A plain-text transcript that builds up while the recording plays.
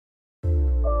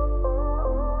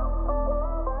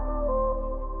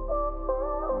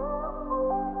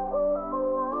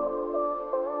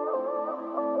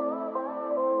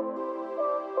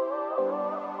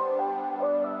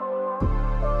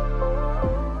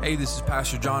Hey, this is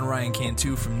Pastor John Ryan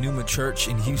Cantu from Numa Church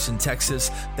in Houston, Texas.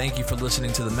 Thank you for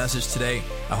listening to the message today.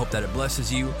 I hope that it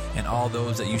blesses you and all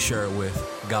those that you share it with.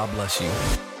 God bless you.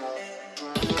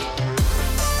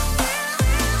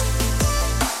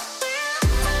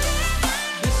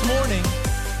 This morning,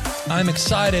 I'm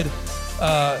excited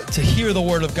to hear the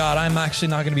Word of God. I'm actually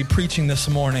not going to be preaching this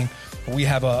morning. We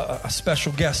have a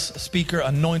special guest speaker,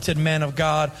 anointed man of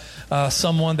God,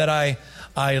 someone that I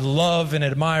love and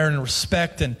admire and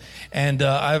respect, and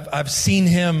I've seen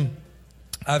him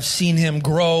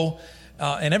grow.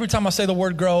 And every time I say the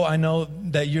word grow, I know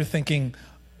that you're thinking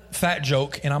fat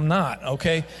joke, and I'm not.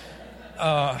 Okay.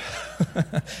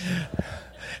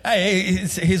 Hey,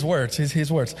 it's his words,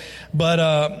 his words.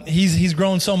 But he's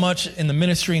grown so much in the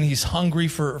ministry, and he's hungry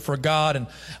for God. And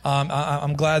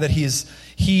I'm glad that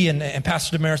he and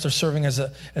Pastor Damaris are serving as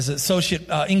associate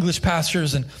English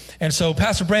pastors. And so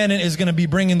Pastor Brandon is going to be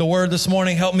bringing the word this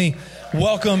morning. Help me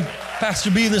welcome Pastor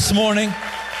B this morning.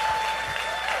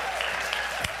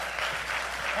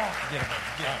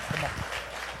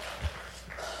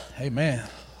 Amen.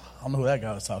 I don't know who that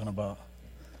guy was talking about.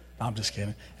 I'm just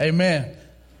kidding. Amen.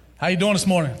 How you doing this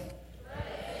morning?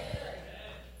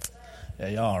 Yeah,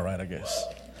 y'all all right, I guess.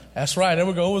 That's right. There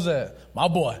we go. Who was that? My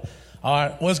boy. All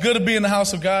right. Well, it's good to be in the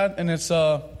house of God, and it's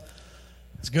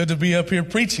good to be up here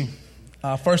preaching.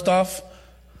 First off,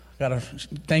 got to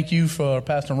thank you for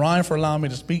Pastor Ryan for allowing me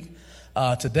to speak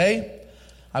today.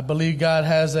 I believe God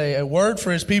has a word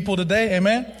for his people today.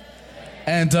 Amen.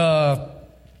 And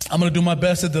I'm going to do my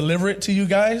best to deliver it to you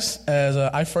guys as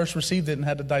I first received it and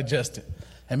had to digest it.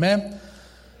 Amen.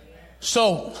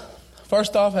 So,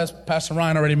 first off, as Pastor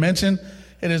Ryan already mentioned,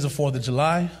 it is the 4th of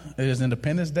July. It is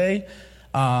Independence Day.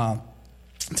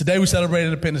 Today we celebrate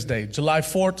Independence Day, July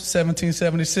 4th,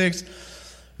 1776.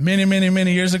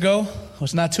 Many years ago. Well,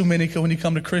 it's not too many, because when you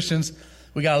come to Christians,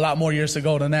 we got a lot more years to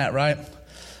go than that, right?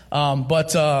 But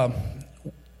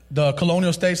the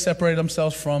colonial states separated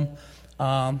themselves from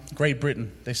Great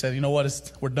Britain. They said, you know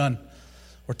what, we're done.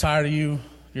 We're tired of your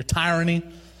tyranny,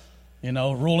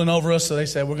 ruling over us. So they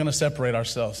said, we're going to separate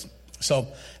ourselves. So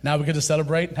now we get to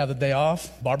celebrate and have the day off,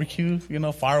 barbecue,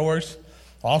 fireworks,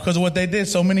 all because of what they did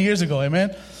so many years ago.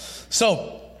 Amen.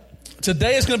 So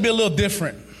today is going to be a little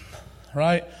different,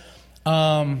 right?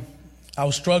 I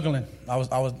was struggling. I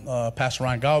was Pastor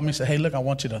Ryan called me, said, hey, look, I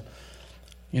want you to,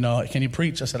 can you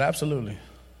preach? I said, absolutely.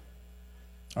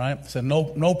 All right. I said,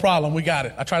 no problem. We got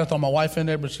it. I tried to throw my wife in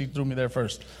there, but she threw me there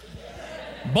first.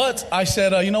 But I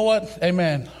said, you know what?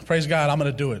 Amen. Praise God. I'm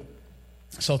going to do it.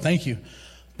 So thank you.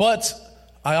 But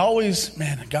I always,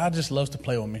 God just loves to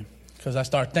play with me, because I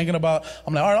start thinking about,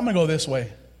 I'm like, all right, I'm going to go this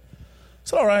way.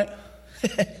 So, all right.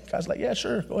 God's like, yeah,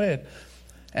 sure. Go ahead.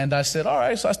 And I said, all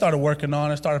right. So I started working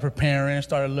on it, started preparing,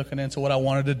 started looking into what I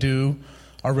wanted to do,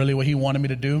 or really what he wanted me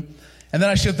to do. And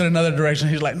then I shifted another direction.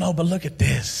 He's like, no, but look at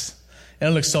this. And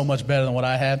it looks so much better than what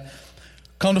I had.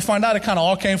 Come to find out, it kind of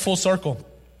all came full circle.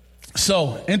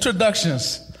 So,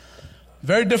 introductions.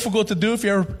 Very difficult to do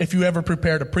if you ever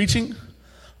prepared a preaching.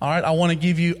 All right, I want to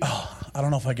give you, I don't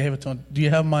know if I gave it to him. Do you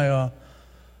have my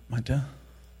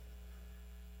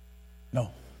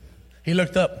No. He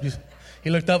looked up. He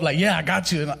looked up like, yeah, I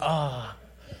got you. And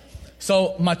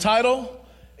So, my title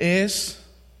is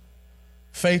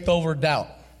Faith Over Doubt.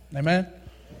 Amen?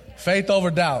 Faith over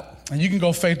doubt. And you can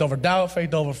go faith over doubt,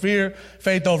 faith over fear,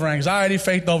 faith over anxiety,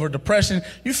 faith over depression.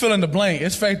 You fill in the blank.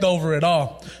 It's faith over it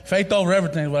all. Faith over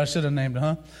everything is what I should have named it,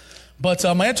 huh? But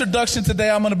my introduction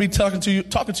today, I'm going to be talking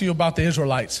to you about the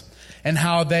Israelites and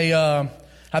how they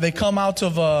come out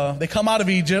of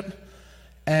Egypt,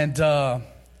 and they're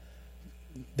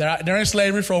in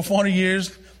slavery for over 400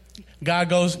 years. God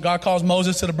calls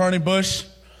Moses to the burning bush.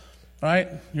 Right?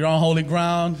 You're on holy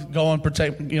ground. Go and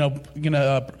protect,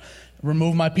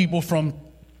 remove my people from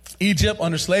Egypt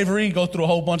under slavery. Go through a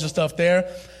whole bunch of stuff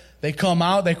there. They come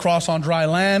out. They cross on dry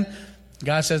land.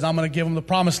 God says, I'm going to give them the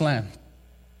promised land.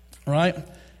 Right?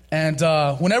 And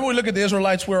whenever we look at the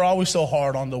Israelites, we're always so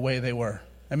hard on the way they were.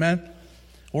 Amen?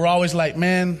 We're always like,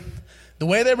 man, the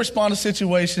way they respond to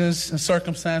situations and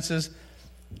circumstances,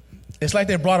 it's like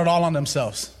they brought it all on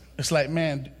themselves. It's like,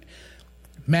 man,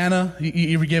 manna,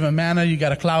 you were given manna, you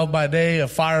got a cloud by day, a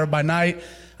fire by night.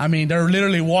 I mean, they're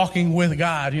literally walking with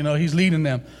God, he's leading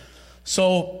them.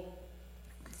 So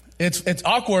it's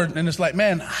awkward, and it's like,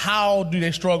 man, how do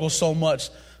they struggle so much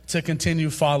to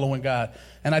continue following God?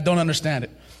 And I don't understand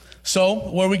it. So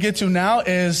where we get to now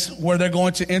is where they're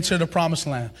going to enter the promised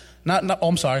land.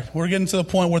 We're getting to the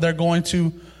point where they're going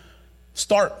to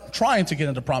start trying to get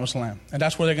into the promised land. And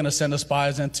that's where they're going to send the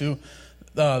spies into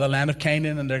the land of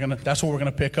Canaan, and that's what we're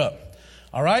going to pick up.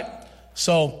 All right?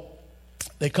 So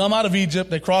They come out of Egypt,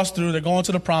 they cross through, they're going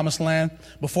to the promised land.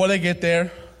 Before they get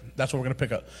there, that's what we're going to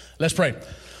pick up. Let's pray.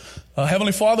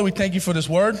 Heavenly Father, we thank you for this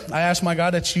word. I ask, my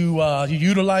God, that you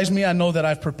utilize me. I know that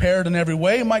I've prepared in every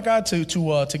way, my God,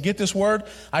 to get this word.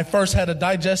 I first had to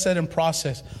digest it and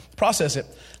process it.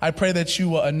 I pray that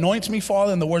you anoint me,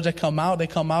 Father, and the words that come out, they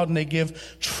come out and they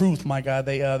give truth, my God.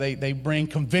 They bring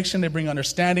conviction, they bring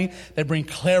understanding, they bring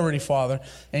clarity, Father.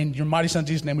 In your mighty Son,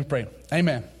 Jesus' name we pray.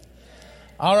 Amen.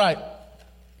 All right.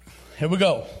 Here we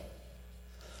go.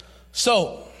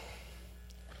 So,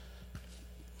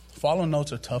 following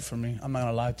notes are tough for me. I'm not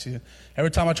going to lie to you. Every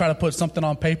time I try to put something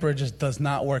on paper, it just does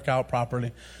not work out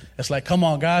properly. It's like, come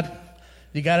on, God,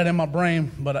 you got it in my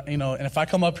brain. But, and if I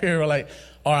come up here, we're like,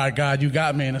 all right, God, you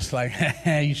got me. And it's like,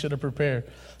 you should have prepared.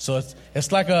 So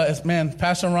it's like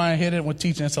Pastor Ryan hit it with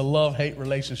teaching. It's a love-hate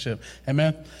relationship.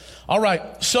 Amen. All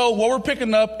right. So what we're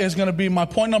picking up is going to be my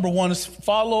point number 1 is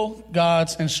follow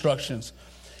God's instructions.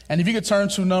 And if you could turn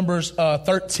to Numbers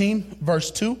 13, verse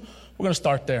 2, we're going to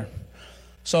start there.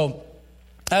 So,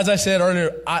 as I said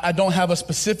earlier, I don't have a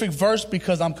specific verse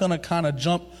because I'm going to kind of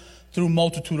jump through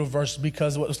multitude of verses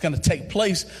because what's going to take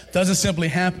place doesn't simply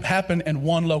happen in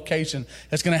one location.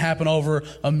 It's going to happen over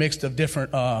a mix of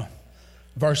different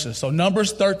verses. So,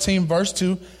 Numbers 13, verse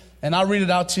 2, and I'll read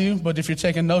it out to you, but if you're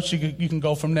taking notes, you can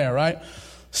go from there, right?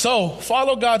 So,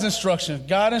 follow God's instruction.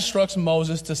 God instructs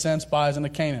Moses to send spies into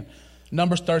Canaan.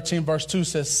 Numbers 13, verse 2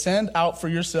 says, send out for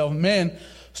yourself men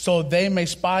so they may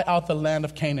spy out the land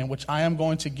of Canaan, which I am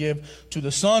going to give to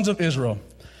the sons of Israel.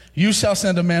 You shall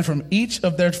send a man from each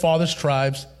of their father's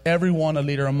tribes, every one a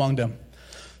leader among them.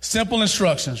 Simple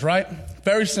instructions, right?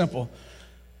 Very simple.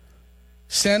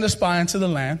 Send a spy into the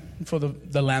land, for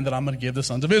the land that I'm going to give the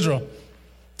sons of Israel.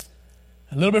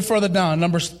 A little bit further down,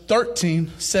 Numbers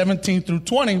 13, 17 through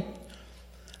 20,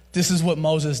 this is what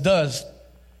Moses does.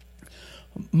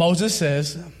 Moses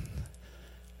says,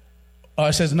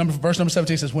 verse number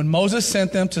 17 says, when Moses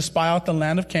sent them to spy out the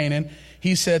land of Canaan,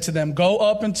 he said to them, go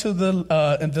up into the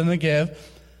Negev,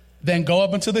 then go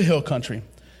up into the hill country.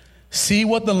 See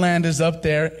what the land is up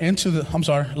there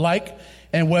like,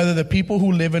 and whether the people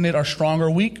who live in it are strong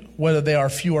or weak, whether they are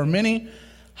few or many.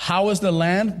 How is the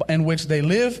land in which they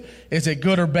live? Is it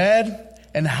good or bad?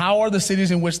 And how are the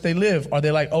cities in which they live? Are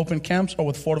they like open camps or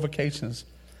with fortifications?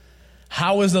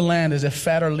 How is the land? Is it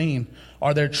fat or lean?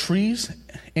 Are there trees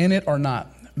in it or not?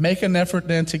 Make an effort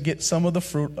then to get some of the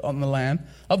fruit of the land.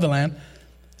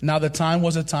 Now the time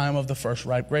was a time of the first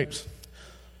ripe grapes.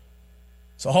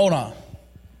 So hold on.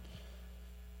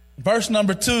 Verse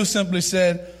number 2 simply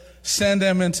said, send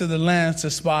them into the land to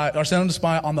spy, or send them to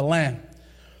spy on the land.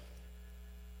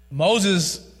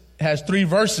 Moses has 3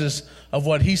 verses of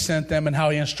what he sent them and how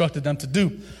he instructed them to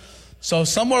do. So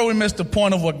somewhere we missed the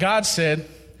point of what God said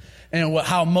and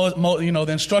the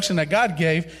instruction that God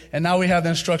gave, and now we have the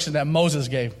instruction that Moses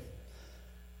gave.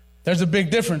 There's a big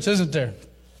difference, isn't there?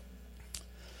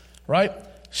 Right?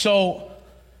 So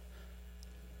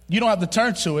you don't have to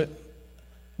turn to it,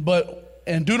 but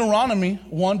in Deuteronomy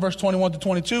 1, verse 21 to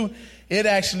 22, it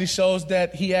actually shows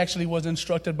that he actually was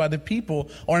instructed by the people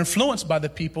or influenced by the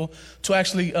people to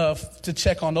actually to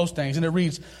check on those things. And it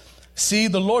reads, see,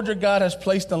 the Lord your God has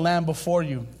placed the land before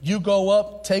you. You go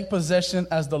up, take possession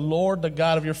as the Lord, the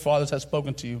God of your fathers, has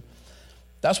spoken to you.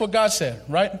 That's what God said,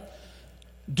 right?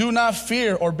 Do not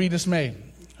fear or be dismayed.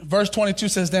 Verse 22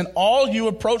 says, then all you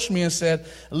approached me and said,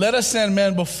 let us send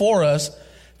men before us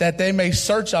that they may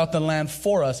search out the land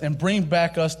for us and bring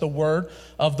back us the word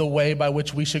of the way by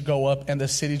which we should go up and the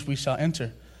cities we shall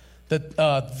enter.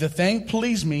 The thing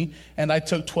pleased me, and I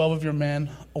took 12 of your men,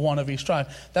 one of each tribe.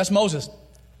 That's Moses.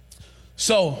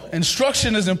 So,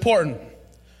 instruction is important.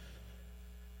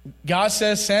 God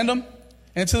says, send them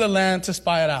into the land to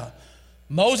spy it out.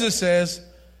 Moses says,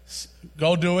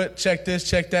 go do it, check this,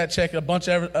 check that, check a bunch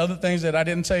of other things that I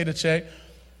didn't tell you to check,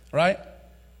 right?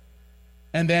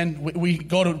 And then we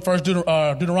go to first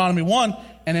Deuteronomy 1,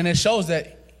 and then it shows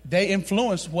that they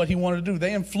influenced what he wanted to do.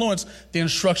 They influenced the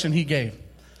instruction he gave,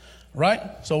 right?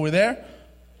 So we're there.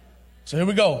 So here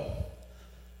we go.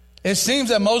 It seems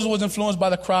that Moses was influenced by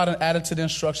the crowd and added to the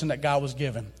instruction that God was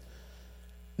given.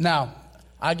 Now,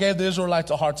 I gave the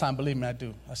Israelites a hard time. Believe me, I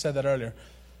do. I said that earlier.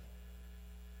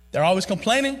 They're always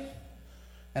complaining.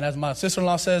 And as my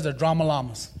sister-in-law says, they're drama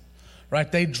llamas. Right?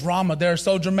 They're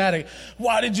so dramatic.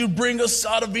 Why did you bring us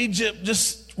out of Egypt?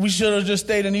 We should have just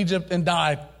stayed in Egypt and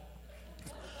died.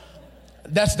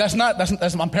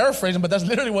 I'm paraphrasing, but that's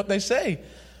literally what they say.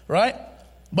 Right?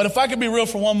 But if I could be real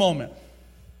for one moment.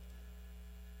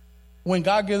 When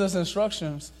God gives us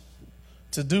instructions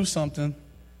to do something,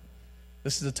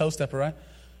 this is a toe stepper, right?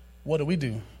 What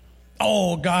do?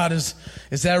 oh, God, is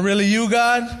that really you,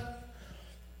 God?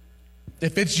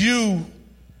 If it's you,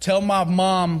 tell my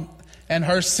mom and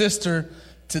her sister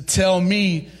to tell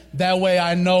me. That way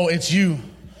I know it's you.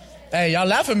 Hey, y'all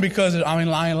laughing because I ain't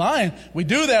lying. We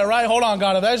do that, right? Hold on,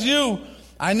 God. If that's you,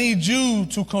 I need you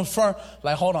to confirm.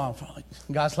 Like, hold on.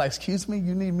 God's like, excuse me?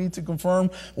 You need me to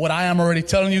confirm what I am already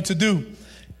telling you to do.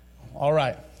 All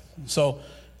right. So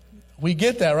we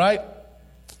get that, right?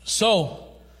 So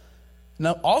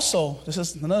now also, this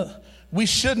is another. We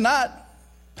should not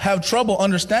have trouble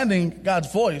understanding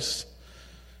God's voice.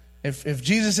 If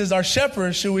Jesus is our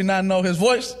shepherd, should we not know his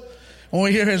voice? When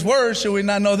we hear his word, should we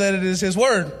not know that it is his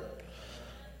word?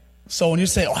 So when you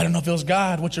say, oh, I don't know if it was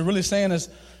God, what you're really saying is,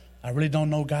 I really don't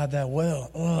know God that well.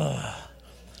 Ugh.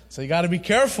 So you got to be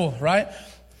careful, right?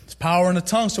 It's power in the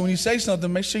tongue. So when you say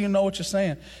something, make sure you know what you're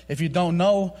saying. If you don't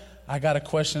know, I got a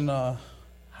question,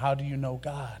 how do you know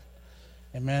God?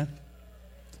 Amen?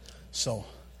 So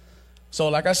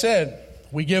like I said,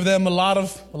 we give them a lot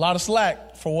of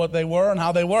slack for what they were and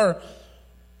how they were.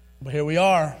 But here we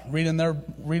are, reading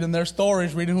their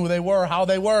stories, reading who they were, how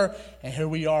they were, and here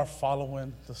we are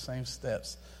following the same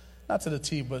steps. Not to the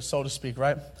T, but so to speak,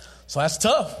 right? So that's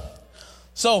tough.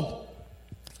 So,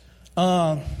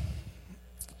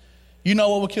 you know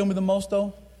what would kill me the most,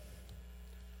 though?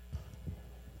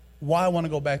 Why I want to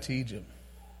go back to Egypt.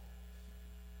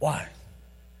 Why?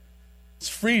 It's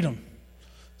freedom,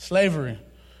 slavery.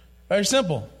 Very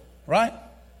simple, right?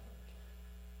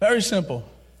 Very simple.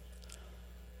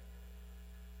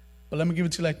 But let me give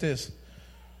it to you like this.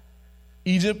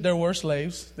 Egypt, there were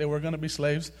slaves. They were going to be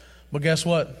slaves. But guess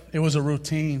what? It was a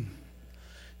routine.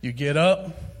 You get up,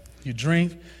 you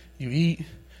drink, you eat,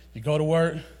 you go to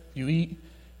work, you eat,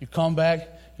 you come back,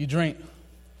 you drink.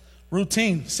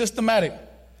 Routine, systematic.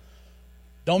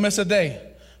 Don't miss a day.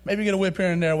 Maybe get a whip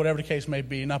here and there, whatever the case may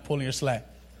be. You're not pulling your slack.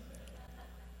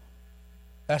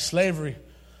 That's slavery.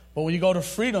 But when you go to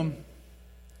freedom,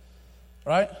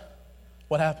 right?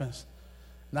 What happens?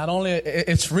 Not only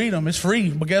it's freedom, it's free,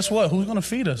 but guess what? Who's going to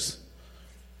feed us?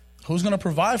 Who's going to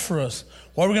provide for us?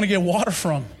 Where are we going to get water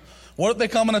from? What if they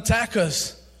come and attack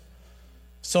us?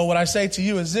 So what I say to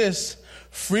you is this: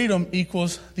 freedom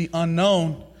equals the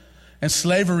unknown, and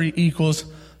slavery equals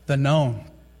the known.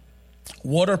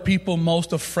 What are people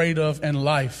most afraid of in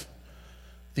life?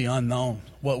 The unknown,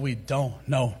 what we don't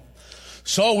know.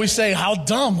 So we say, how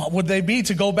dumb would they be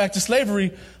to go back to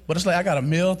slavery? But it's like, I got a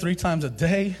meal 3 times a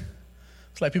day.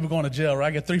 It's like people going to jail, right?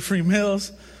 I get 3 free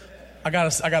meals. I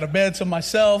got a bed to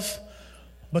myself.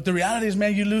 But the reality is,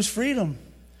 man, you lose freedom.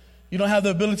 You don't have the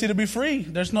ability to be free.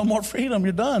 There's no more freedom.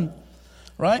 You're done,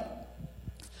 right?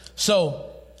 So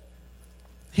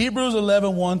Hebrews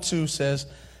 11:1-2 says,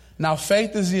 now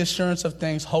faith is the assurance of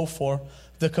things hoped for,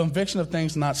 the conviction of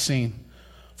things not seen.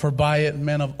 For by it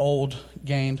men of old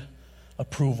gained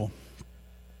approval.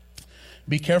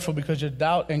 Be careful, because your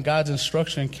doubt in God's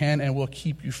instruction can and will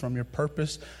keep you from your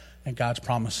purpose and God's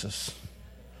promises.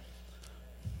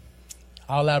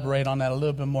 I'll elaborate on that a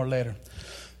little bit more later.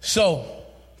 So,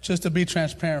 just to be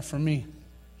transparent for me,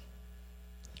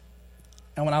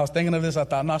 and when I was thinking of this, I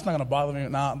thought, no, it's not going to bother me.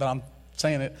 Now that I'm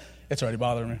saying it, it's already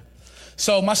bothering me.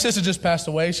 So my sister just passed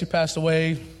away. She passed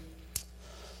away.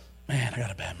 Man, I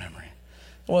got a bad memory.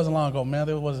 It wasn't long ago,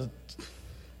 man. Was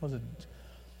it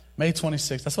May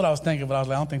 26th? That's what I was thinking, but I was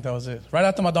like, I don't think that was it. Right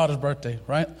after my daughter's birthday,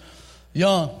 right?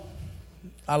 Young,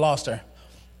 I lost her.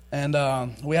 And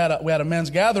we had a men's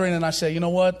gathering, and I said, you know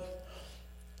what?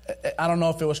 I don't know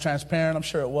if it was transparent. I'm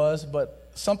sure it was, but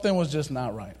something was just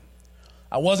not right.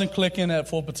 I wasn't clicking at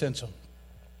full potential.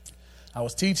 I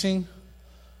was teaching.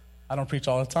 I don't preach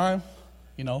all the time,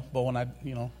 but when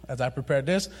as I prepared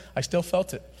this, I still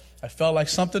felt it. I felt like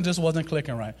something just wasn't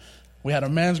clicking right. We had a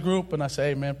men's group, and I said,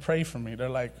 hey, man, pray for me. They're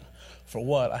like, for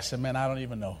what? I said, man, I don't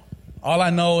even know. All I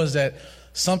know is that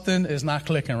something is not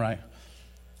clicking right.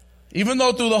 Even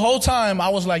though through the whole time, I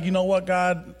was like, you know what,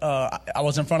 God? I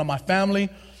was in front of my family.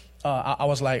 I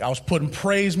was putting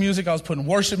praise music. I was putting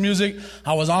worship music.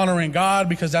 I was honoring God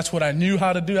because that's what I knew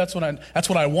how to do. That's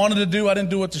what I wanted to do. I didn't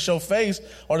do it to show face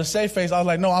or to save face. I was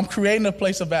like, no, I'm creating a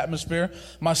place of atmosphere.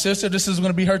 My sister, this is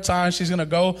going to be her time. She's going to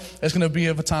go. It's going to be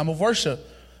a time of worship.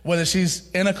 Whether she's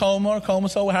in a coma or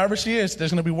comatose, however she is,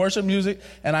 there's going to be worship music,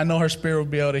 and I know her spirit will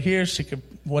be able to hear. She could,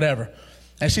 whatever.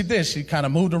 And she did. She kind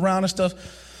of moved around and stuff.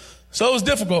 So it was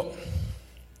difficult.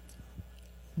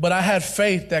 But I had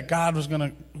faith that God was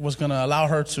gonna allow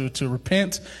her to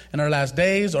repent in her last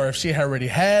days, or if she had already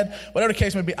had, whatever the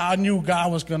case may be. I knew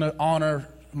God was gonna honor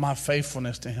my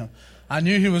faithfulness to Him. I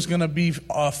knew He was gonna be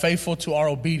faithful to our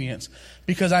obedience,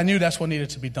 because I knew that's what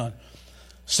needed to be done.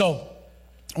 So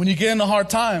when you get into hard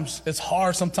times, it's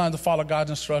hard sometimes to follow God's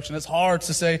instruction. It's hard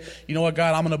to say, you know what,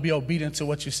 God, I'm going to be obedient to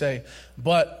what you say.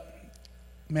 But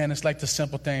man, it's like the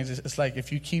simple things. It's like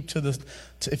if you keep to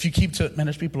man,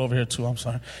 there's people over here too, I'm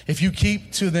sorry. If you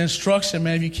keep to the instruction,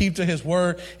 man, if you keep to his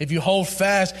word, if you hold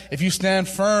fast, if you stand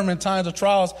firm in times of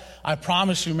trials, I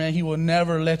promise you, man, he will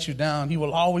never let you down. He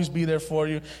will always be there for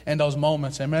you in those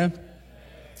moments. Amen?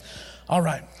 All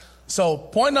right. So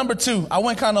point number 2, I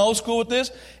went kind of old school with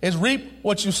this, is reap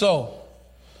what you sow.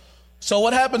 So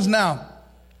what happens now?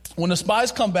 When the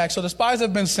spies come back, so the spies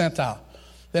have been sent out.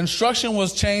 The instruction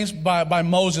was changed by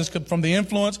Moses from the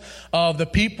influence of the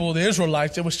people, the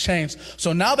Israelites. It was changed.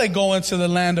 So now they go into the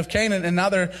land of Canaan, and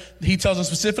now he tells them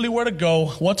specifically where to go,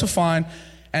 what to find,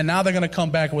 and now they're going to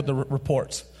come back with the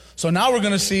reports. So now we're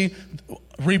going to see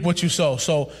reap what you sow.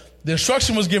 So the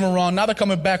instruction was given wrong. Now they're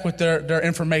coming back with their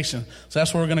information. So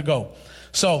that's where we're going to go.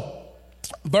 So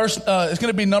it's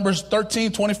going to be Numbers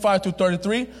 13, 25 through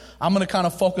 33. I'm going to kind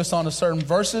of focus on the certain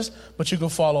verses, but you can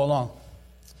follow along.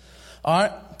 All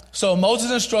right. So Moses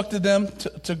instructed them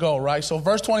to go, right? So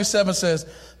verse 27 says,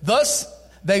 thus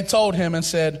they told him and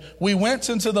said, we went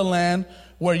into the land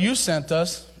where you sent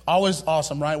us. Always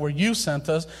awesome, right? Where you sent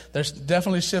us. There's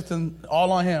definitely shifting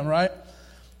all on him, right?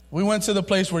 We went to the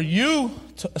place where you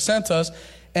sent us,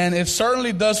 and it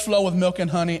certainly does flow with milk and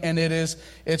honey, and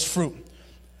it's fruit.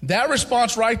 That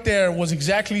response right there was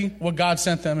exactly what God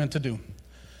sent them in to do.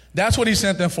 That's what he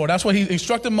sent them for. That's what he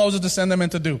instructed Moses to send them in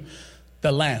to do.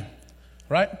 The land.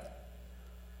 Right?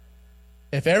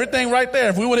 If everything right there,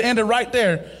 if we would have ended right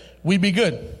there, we'd be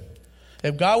good.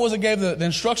 If God was to gave the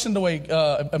instruction the way,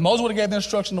 if Moses would have gave the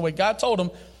instruction the way God told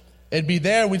him, it'd be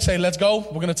there. We'd say, let's go.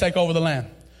 We're going to take over the land.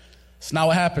 It's not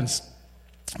what happens.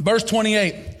 Verse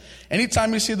 28.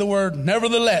 Anytime you see the word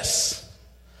nevertheless,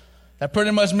 that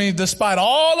pretty much means despite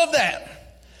all of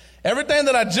that, everything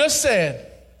that I just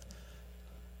said,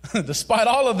 despite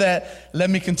all of that, let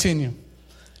me continue.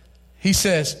 He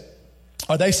says,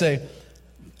 or they say,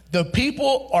 the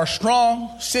people are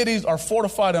strong, cities are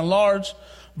fortified and large.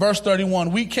 Verse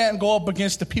 31, we can't go up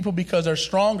against the people because they're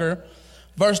stronger.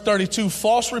 Verse 32,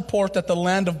 false report that the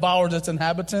land devours its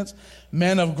inhabitants,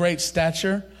 men of great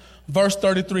stature. Verse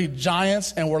 33,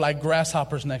 giants, and we're like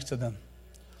grasshoppers next to them.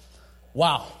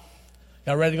 Wow.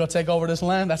 Y'all ready to go take over this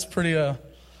land? That's pretty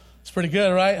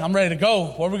good, right? I'm ready to go.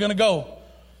 Where are we going to go?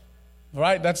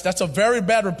 Right? That's a very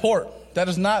bad report. That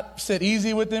does not sit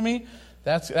easy within me.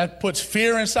 That puts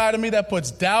fear inside of me. That puts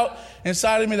doubt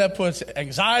inside of me. That puts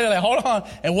anxiety. Like, hold on.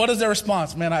 And what is their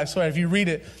response? Man, I swear, if you read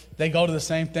it, they go to the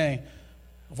same thing.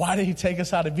 Why did he take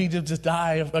us out of Egypt to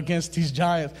die against these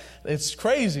giants? It's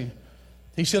crazy.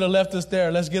 He should have left us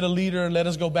there. Let's get a leader and let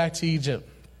us go back to Egypt.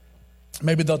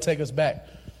 Maybe they'll take us back.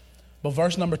 But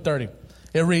verse number 30,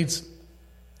 it reads,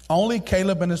 only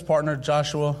Caleb and his partner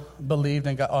Joshua believed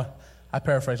in God. Oh, I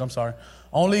paraphrase, I'm sorry.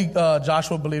 Only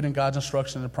Joshua believed in God's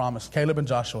instruction and promise, Caleb and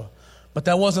Joshua. But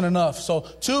that wasn't enough. So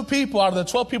 2 people out of the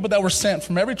 12 people that were sent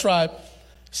from every tribe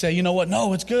say, you know what?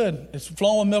 No, it's good. It's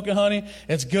flowing with milk and honey.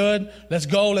 It's good. Let's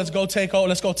go take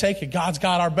it. God's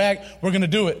got our back. We're going to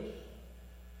do it.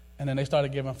 And then they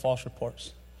started giving false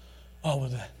reports. Oh,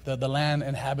 the land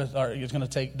is going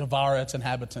to devour its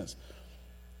inhabitants.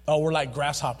 Oh, we're like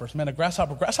grasshoppers. Man,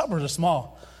 grasshoppers are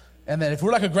small. And then if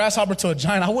we're like a grasshopper to a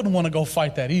giant, I wouldn't want to go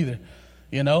fight that either.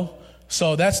 You know?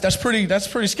 So that's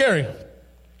pretty scary.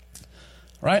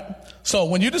 Right? So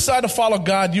when you decide to follow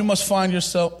God, you must find you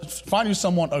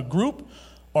someone, a group,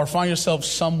 or find yourself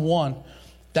someone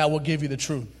that will give you the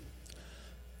truth.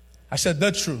 I said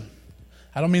the truth.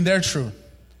 I don't mean their truth.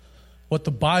 What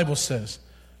the Bible says.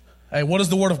 Hey, what does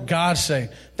the Word of God say?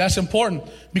 That's important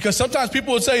because sometimes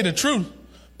people will say the truth,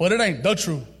 but it ain't the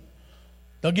truth.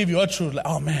 They'll give you a truth like,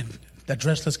 oh man, that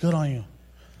dress looks good on you.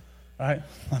 Right?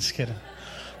 I'm just kidding.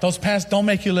 Those pants don't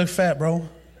make you look fat, bro.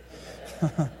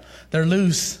 They're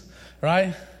loose,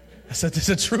 right? I said, it's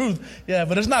the truth. Yeah,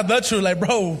 but it's not the truth. Like,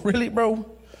 bro, really, bro?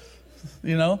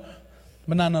 You know?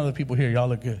 But not none of the people here. Y'all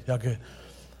look good. Y'all good.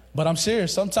 But I'm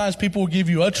serious. Sometimes people will give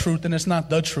you a truth and it's not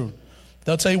the truth.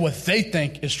 They'll tell you what they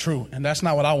think is true, and that's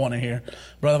not what I want to hear.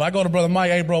 Brother, if I go to Brother Mike,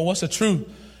 hey, bro, what's the truth?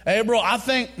 Hey, bro, I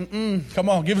think, come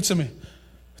on, give it to me.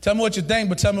 Tell me what you think,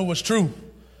 but tell me what's true.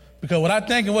 Because what I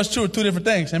think and what's true are 2 different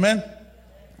things. Amen?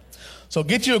 So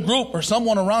get you a group or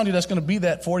someone around you that's going to be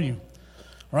that for you.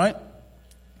 Right?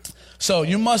 So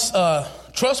you must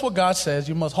trust what God says.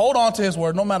 You must hold on to his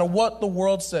word no matter what the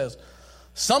world says.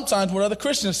 Sometimes what other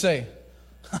Christians say.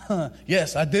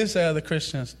 Yes, I did say other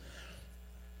Christians.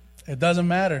 It doesn't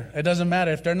matter. It doesn't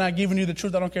matter. If they're not giving you the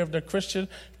truth, I don't care if they're Christian,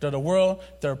 if they're the world,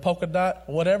 if they're a polka dot,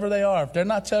 whatever they are. If they're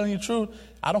not telling you the truth,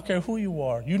 I don't care who you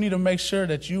are. You need to make sure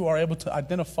that you are able to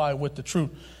identify with the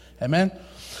truth. Amen?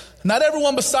 Not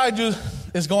everyone beside you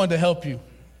is going to help you.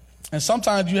 And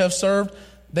sometimes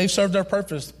they've served their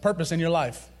purpose in your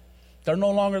life. They're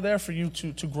no longer there for you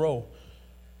to grow.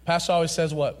 Pastor always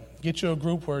says what? Get you a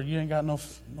group where you ain't got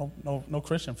no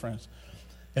Christian friends.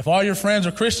 If all your friends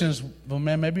are Christians, well,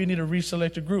 man, maybe you need to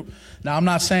reselect your group. Now, I'm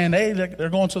not saying, hey, they're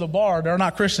going to the bar. They're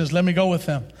not Christians. Let me go with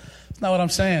them. That's not what I'm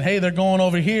saying. Hey, they're going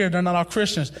over here. They're not all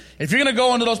Christians. If you're going to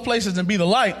go into those places and be the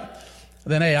light,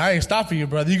 then, hey, I ain't stopping you,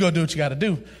 brother. You go do what you got to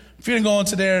do. If you're going to go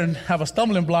into there and have a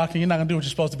stumbling block and you're not going to do what you're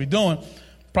supposed to be doing,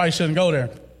 probably shouldn't go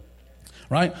there.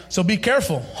 Right? So be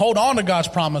careful. Hold on to God's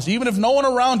promise, even if no one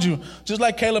around you, just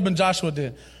like Caleb and Joshua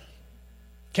did.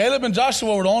 Caleb and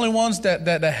Joshua were the only ones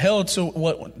that held to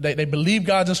what they believed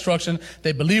God's instruction.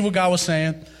 They believed what God was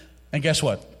saying. And guess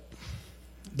what?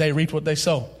 They reaped what they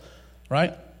sow.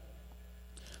 Right?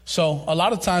 So a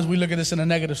lot of times we look at this in a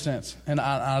negative sense. And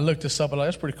I looked this up. I'm like,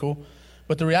 that's pretty cool.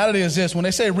 But the reality is this. When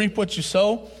they say reap what you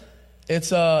sow,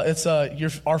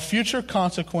 our future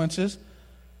consequences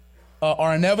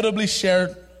are inevitably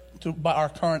shared by our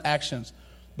current actions.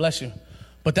 Bless you.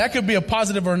 But that could be a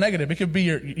positive or a negative. It could be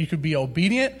you could be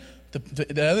obedient.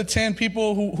 The other 10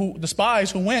 people the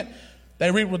spies who went, they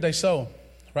reaped what they sowed,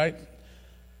 right?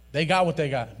 They got what they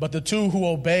got. But the 2 who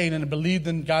obeyed and believed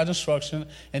in God's instruction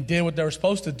and did what they were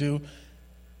supposed to do,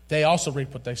 they also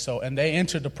reaped what they sowed, and they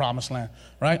entered the promised land,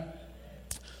 right?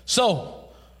 So,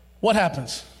 what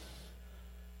happens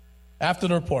after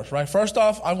the reports, right? First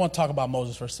off, I want to talk about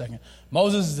Moses for a second.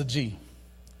 Moses is a G.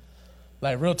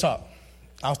 Like, real talk.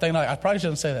 I was thinking, I probably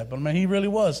shouldn't say that, but man, he really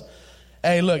was.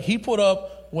 Hey, look, he put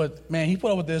up with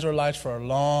the Israelites for a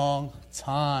long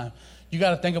time. You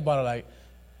got to think about it, like,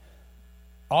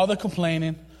 all the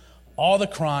complaining, all the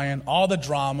crying, all the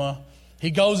drama.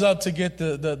 He goes up to get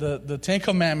the 10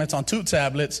 Commandments on 2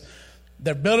 tablets.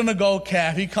 They're building a gold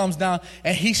calf. He comes down,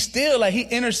 and he still, he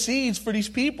intercedes for these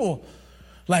people.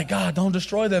 Like, God, don't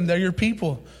destroy them. They're your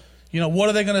people. What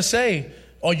are they going to say?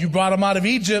 Oh, you brought them out of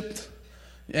Egypt.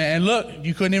 And look,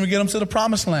 you couldn't even get them to the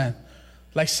promised land.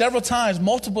 Like several times,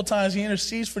 multiple times, he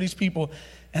intercedes for these people.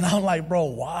 And I'm like, bro,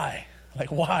 why?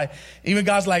 Like, why? Even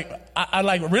God's like,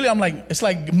 it's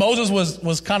like Moses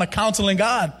was kind of counseling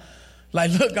God.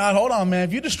 Like, look, God, hold on, man.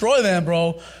 If you destroy them,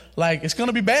 bro, like, it's going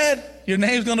to be bad. Your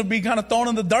name's going to be kind of thrown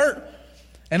in the dirt.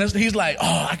 And he's like,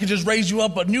 oh, I could just raise you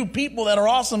up a new people that are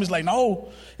awesome. He's like,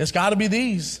 no, it's got to be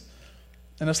these.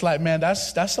 And it's like, man,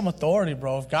 that's some authority,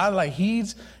 bro. If God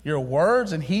heeds your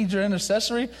words and heeds your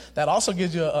intercessory, that also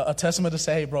gives you a testament to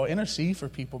say, hey, bro, intercede for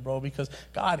people, bro, because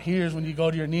God hears when you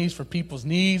go to your knees for people's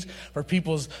needs, for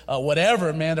people's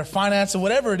whatever, man, their finances,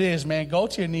 whatever it is, man. Go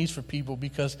to your knees for people,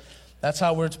 because that's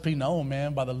how we're to be known,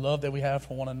 man, by the love that we have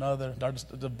for one another,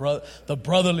 the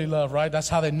brotherly love, right? That's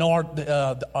how they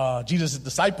know Jesus'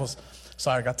 disciples.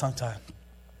 Sorry, I got tongue-tied.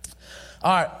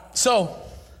 All right, so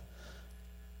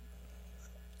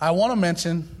I want to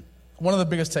mention one of the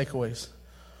biggest takeaways.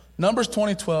 Numbers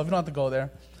 20:12, you don't have to go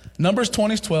there. Numbers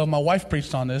 20:12, my wife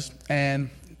preached on this, and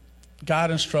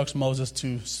God instructs Moses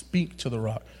to speak to the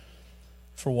rock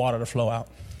for water to flow out.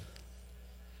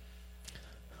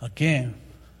 Again,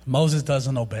 Moses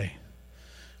doesn't obey.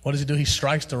 What does he do? He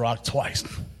strikes the rock twice.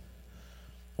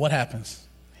 What happens?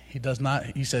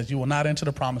 He says, you will not enter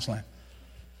the promised land.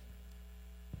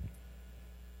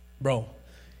 Bro,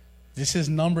 this is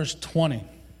Numbers 20.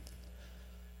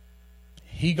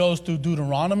 He goes through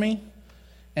Deuteronomy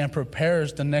and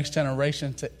prepares the next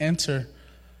generation to enter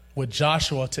with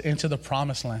Joshua to enter the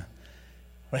promised land.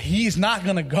 But he's not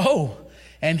going to go.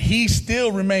 And he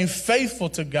still remained faithful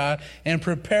to God and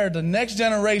prepared the next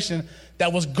generation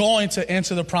that was going to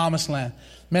enter the promised land.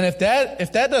 Man, if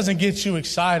that doesn't get you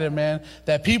excited, man,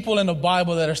 that people in the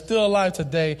Bible that are still alive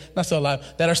today, not still alive,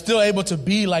 that are still able to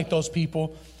be like those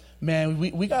people, man,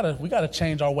 we gotta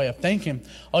change our way of thinking.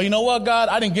 Oh, you know what, God?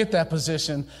 I didn't get that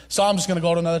position, so I'm just going to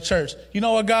go to another church. You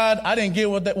know what, God? I didn't get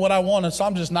what I wanted, so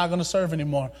I'm just not going to serve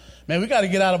anymore. Man, we got to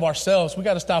get out of ourselves. We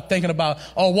got to stop thinking about,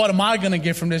 oh, what am I going to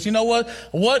get from this? You know what?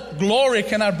 What glory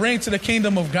can I bring to the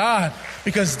kingdom of God?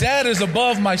 Because that is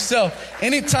above myself.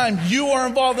 Anytime you are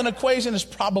involved in an equation, it's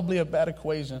probably a bad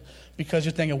equation, because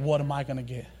you're thinking, what am I going to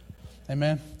get?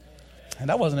 Amen? And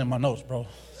that wasn't in my notes, bro.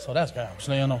 So that's God.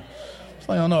 So you know.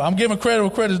 I'm giving credit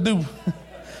where credit's due.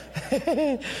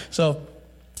 So,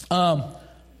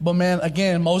 but man,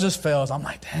 again, Moses fails. I'm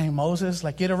like, dang, Moses,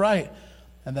 get it right.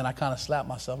 And then I kind of slapped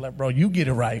myself like, bro, you get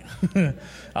it right. All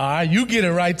right, you get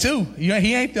it right too. He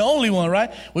ain't the only one,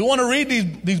 right? We want to read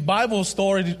these Bible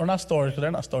stories, or not stories, because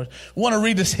they're not stories. We want to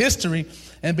read this history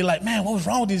and be like, man, what was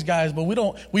wrong with these guys? But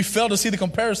we fail to see the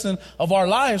comparison of our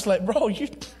lives. Like, bro, he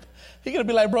going to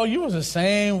be like, bro, you was the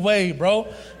same way,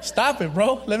 bro. Stop it,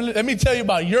 bro. Let me tell you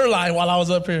about your life while I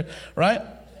was up here, right?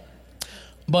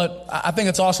 But I think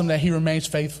it's awesome that he remains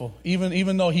faithful.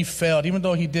 Even though he failed, even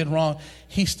though he did wrong,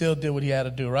 he still did what he had to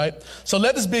do, right? So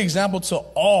let this be an example to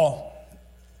all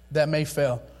that may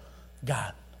fail.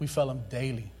 God, we fail him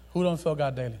daily. Who don't fail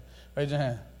God daily? Raise your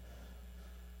hand.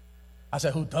 I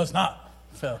said, who does not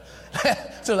fail?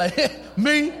 So like,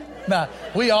 me? Nah,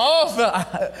 we all fail.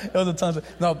 It was a ton of,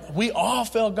 no, we all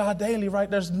fail God daily, right?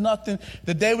 There's nothing.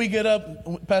 The day we get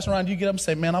up, Pastor Ryan, you get up and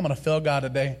say, man, I'm going to fail God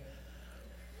today.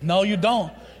 No, you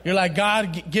don't. You're like,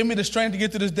 God, give me the strength to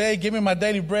get through this day. Give me my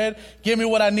daily bread. Give me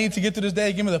what I need to get through this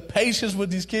day. Give me the patience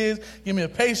with these kids. Give me the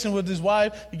patience with this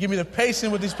wife. Give me the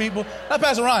patience with these people. Not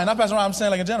Pastor Ryan. I'm saying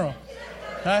like in general.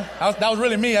 Right? That was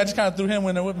really me. I just kind of threw him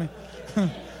in there with me.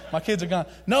 My kids are gone.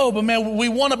 No, but man, we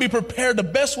want to be prepared the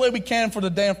best way we can for the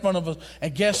day in front of us.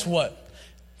 And guess what?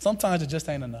 Sometimes it just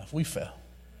ain't enough. We fail.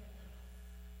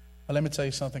 But let me tell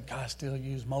you something. God still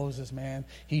used Moses, man.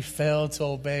 He failed to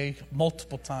obey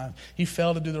multiple times. He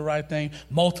failed to do the right thing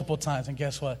multiple times. And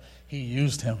guess what? He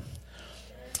used him.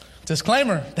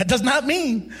 Disclaimer, that does not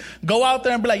mean go out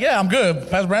there and be like, yeah, I'm good.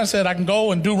 Pastor Brandon said I can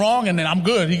go and do wrong and then I'm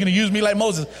good. He's going to use me like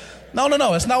Moses. No.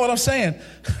 That's not what I'm saying.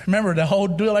 Remember the whole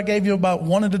deal I gave you about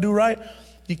wanting to do right?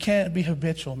 You can't be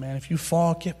habitual, man. If you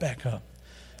fall, get back up.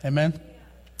 Amen?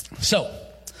 So,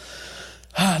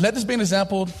 let this be an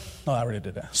example. No, I already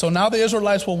did that. So now the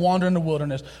Israelites will wander in the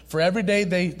wilderness. For every day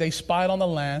they spied on the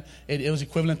land, it was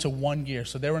equivalent to 1 year.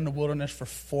 So they were in the wilderness for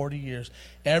 40 years.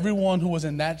 Everyone who was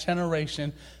in that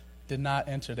generation did not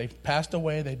enter. They passed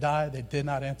away, they died, they did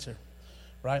not enter.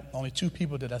 Right? Only 2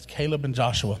 people did. That's Caleb and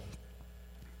Joshua.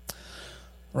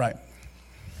 Right.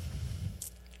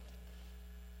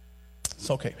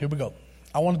 So, okay, here we go.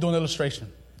 I want to do an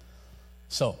illustration.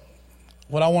 So,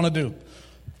 what I want to do.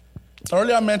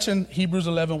 Earlier I mentioned Hebrews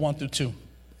 11, 1 through 2.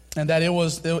 And that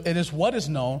it is what is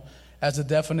known as the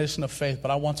definition of faith.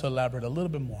 But I want to elaborate a little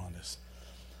bit more on this.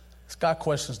 It's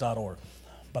gotquestions.org.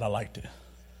 But I liked it.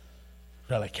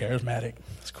 Really charismatic.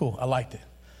 It's cool. I liked it.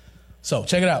 So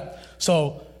check it out.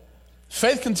 So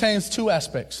faith contains 2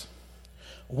 aspects.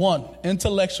 1,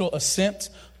 intellectual assent.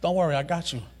 Don't worry, I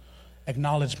got you.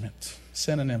 Acknowledgement.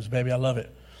 Synonyms, baby. I love it.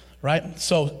 Right?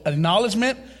 So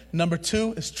acknowledgement. Number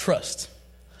 2 is trust.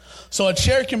 So a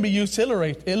chair can be used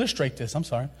to illustrate this.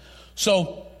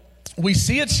 So we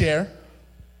see a chair,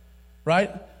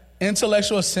 right?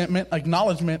 Intellectual assentment,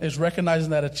 acknowledgement is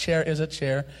recognizing that a chair is a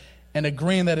chair and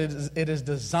agreeing that it is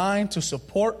designed to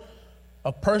support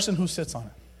a person who sits on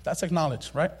it. That's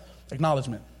acknowledge, right?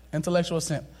 Acknowledgement, intellectual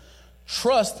assent.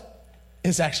 Trust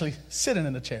is actually sitting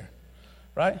in the chair,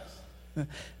 right?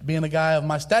 Being a guy of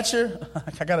my stature,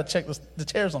 I got to check the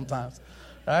chair sometimes,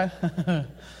 right?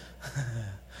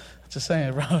 Just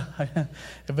saying, bro.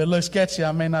 If it looks sketchy,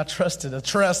 I may not trust it. The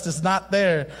trust is not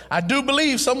there. I do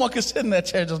believe someone can sit in that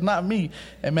chair, just not me.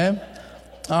 Amen?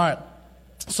 All right.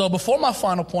 So before my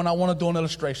final point, I want to do an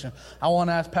illustration. I want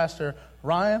to ask Pastor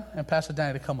Ryan and Pastor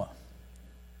Danny to come up.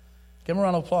 Give them a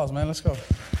round of applause, man. Let's go.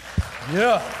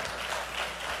 Yeah.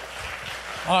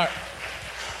 All right.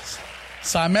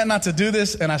 So I meant not to do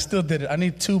this, and I still did it. I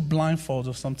need 2 blindfolds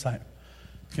of some type.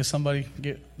 Can somebody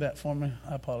get that for me?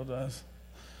 I apologize.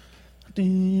 No,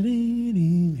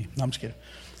 I'm just kidding.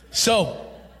 So,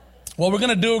 what we're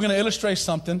going to do, we're going to illustrate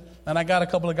something. And I got a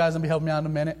couple of guys that will be helping me out in a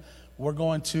minute. We're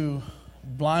going to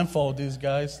blindfold these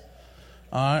guys.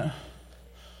 All right.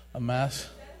 A mask.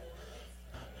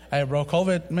 Hey, bro,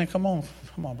 COVID, man, come on.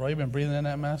 Come on, bro. You've been breathing in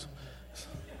that mask.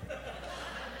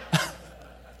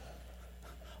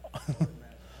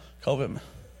 COVID.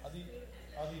 Are these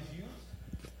used?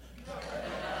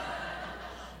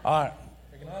 All right.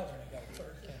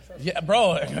 Yeah,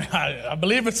 bro, I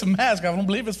believe it's a mask. I don't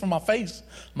believe it's for my face,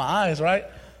 my eyes, right?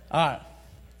 All right.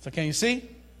 So can you see?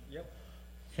 Yep.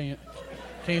 Can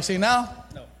you see now?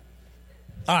 No.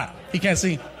 All right. He can't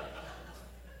see.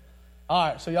 All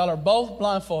right. So y'all are both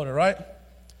blindfolded, right?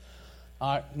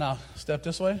 All right. Now step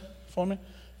this way for me.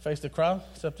 Face the crowd.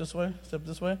 Step this way. Step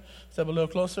this way. Step a little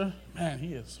closer. Man,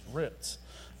 he is ripped.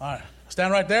 All right.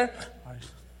 Stand right there. All right.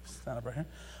 Stand up right here.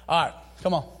 All right.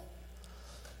 Come on.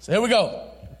 So here we go.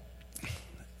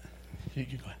 You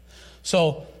go ahead.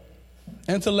 So,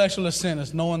 intellectual assent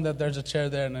is knowing that there's a chair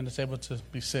there and then it's able to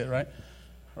be sit, right?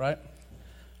 Right?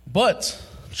 But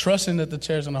trusting that the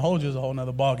chair is going to hold you is a whole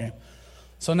nother ballgame.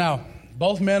 So now,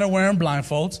 Both men are wearing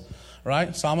blindfolds,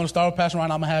 right? So I'm going to start with Pastor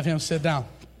Ryan. I'm going to have him sit down.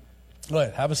 Go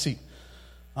ahead, have a seat.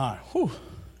 All right, whew.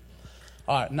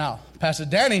 All right, now, Pastor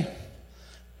Danny,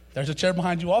 there's a chair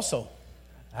behind you also.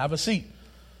 Have a seat.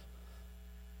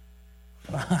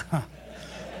 All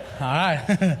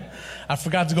right. I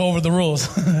forgot to go over the rules.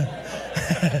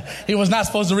 He was not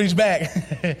supposed to reach back.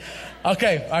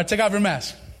 Okay, all right, take off your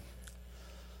mask.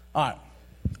 All right.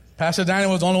 Pastor Danny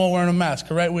was the only one wearing a mask,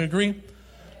 correct? We agree?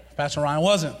 Pastor Ryan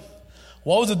wasn't.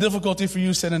 What was the difficulty for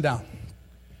you sitting down?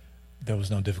 There was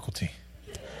no difficulty.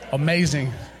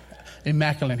 Amazing.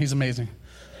 Immaculate. He's amazing.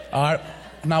 All right.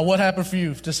 Now, what happened for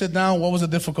you? To sit down, what was the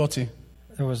difficulty?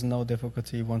 There was no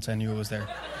difficulty once I knew it was there.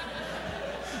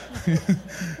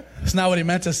 It's not what he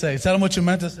meant to say. Tell him what you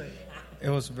meant to say. It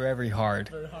was very hard.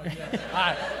 Very hard, yeah. All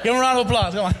right. Give him a round of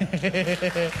applause. Come on.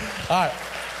 All right.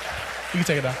 You can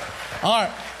take it down. All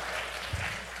right.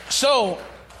 So,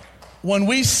 when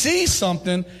we see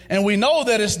something and we know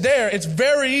that it's there, it's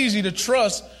very easy to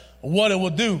trust what it will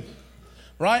do.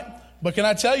 Right? But can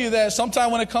I tell you that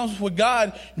sometimes when it comes with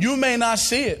God, you may not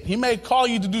see it. He may call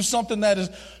you to do something that is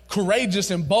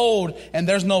courageous and bold, and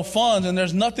there's no funds, and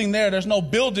there's nothing there. There's no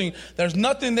building. There's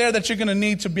nothing there that you're going to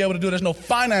need to be able to do. There's no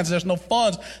finance. There's no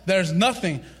funds. There's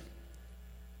nothing.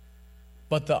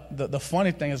 But the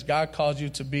funny thing is God calls you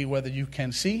to be whether you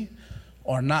can see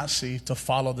or not see, to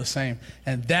follow the same.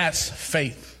 And that's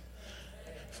faith.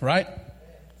 Right?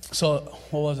 So,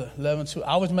 what was it? 11:2. I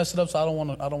always mess it up, so I don't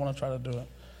want to try to do it.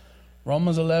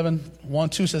 Romans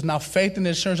 11:1-2 says, now faith in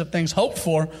the assurance of things hoped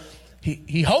for.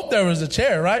 He hoped there was a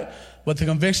chair, right? But the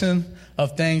conviction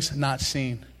of things not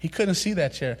seen. He couldn't see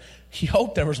that chair. He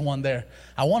hoped there was one there.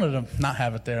 I wanted to not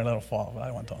have it there and let it fall, but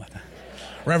I went to like that.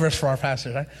 Reverence for our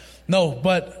pastor, right? No,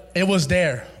 but it was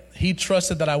there. He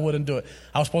trusted that I wouldn't do it.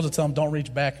 I was supposed to tell him, don't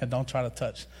reach back and don't try to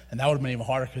touch. And that would have been even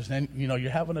harder because then, you're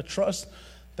having to trust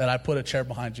that I put a chair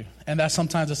behind you. And that's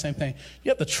sometimes the same thing. You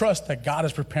have to trust that God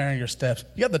is preparing your steps.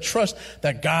 You have to trust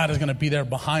that God is going to be there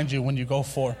behind you when you go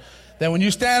forth. That when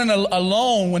you're standing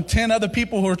alone, when 10 other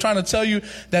people who are trying to tell you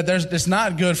that it's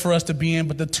not good for us to be in,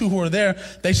 but the 2 who are there,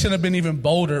 they should have been even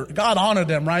bolder. God honored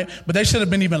them, right? But they should have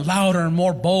been even louder and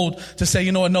more bold to say,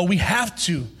 you know what, no, we have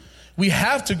to. We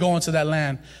have to go into that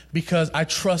land because I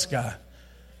trust God.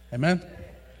 Amen?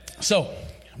 So,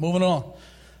 moving on.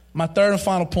 My third and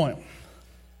final point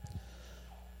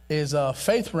is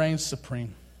faith reigns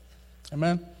supreme.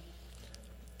 Amen?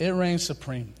 It reigns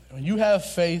supreme. When you have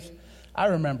faith, I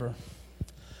remember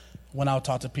when I would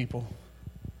talk to people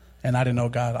and I didn't know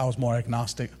God, I was more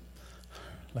agnostic,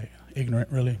 like ignorant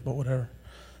really, but whatever.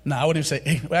 No, I wouldn't even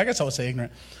say, I guess I would say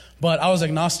ignorant, but I was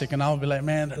agnostic and I would be like,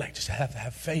 man, they're like, just have to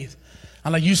have faith.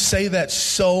 I'm like, you say that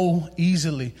so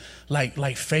easily,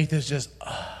 like faith is just, there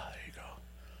you go.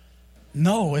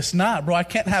 No, it's not, bro. I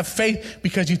can't have faith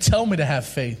because you tell me to have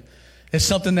faith. It's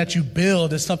something that you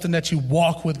build. It's something that you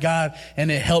walk with God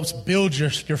and it helps build your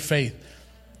faith.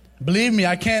 Believe me,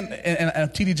 I can't,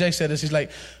 and TDJ said this, he's like,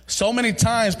 so many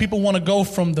times people want to go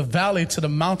from the valley to the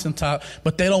mountaintop,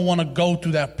 but they don't want to go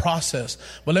through that process.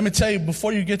 But let me tell you,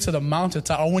 before you get to the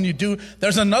mountaintop, or when you do,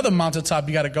 there's another mountaintop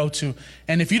you got to go to.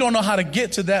 And if you don't know how to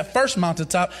get to that first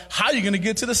mountaintop, how are you going to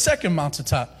get to the second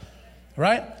mountaintop?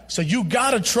 Right? So you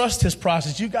got to trust his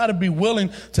process. You got to be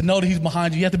willing to know that he's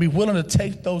behind you. You have to be willing to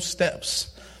take those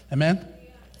steps. Amen?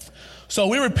 So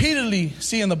we repeatedly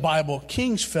see in the Bible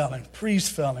kings failing, priests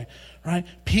failing, right?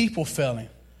 People failing.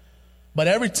 But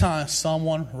every time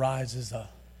someone rises up,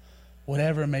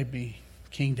 whatever it may be,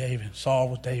 King David, Saul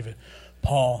was David,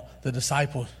 Paul, the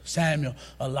disciples, Samuel,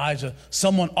 Elijah,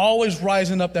 someone always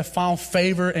rising up that found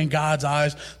favor in God's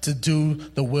eyes to do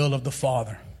the will of the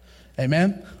Father.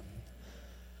 Amen?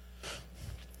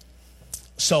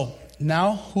 So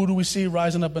now who do we see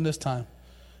rising up in this time?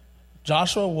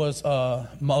 Joshua was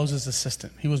Moses'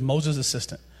 assistant. He was Moses'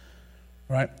 assistant,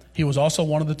 right? He was also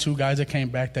one of the 2 guys that came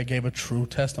back that gave a true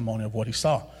testimony of what he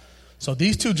saw. So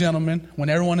these 2 gentlemen, when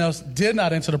everyone else did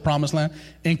not enter the promised land,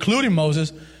 including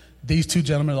Moses, these 2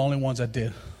 gentlemen are the only ones that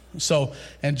did. So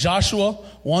in Joshua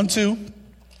 1:2,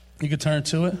 you can turn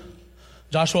to it.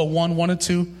 Joshua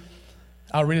 1:1-2.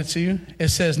 I'll read it to you. It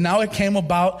says, now it came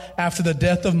about after the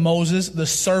death of Moses, the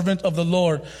servant of the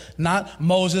Lord. Not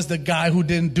Moses, the guy who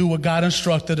didn't do what God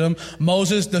instructed him.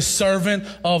 Moses, the servant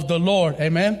of the Lord.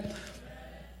 Amen?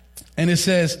 And it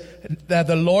says that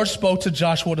the Lord spoke to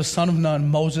Joshua, the son of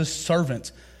Nun, Moses'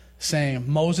 servant, saying,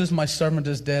 Moses, my servant,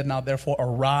 is dead. Now therefore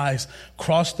arise,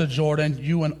 cross the Jordan,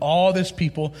 you and all this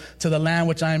people, to the land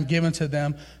which I am giving to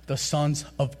them, the sons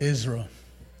of Israel.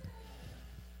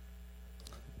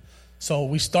 So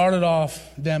we started off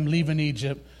them leaving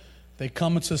Egypt. They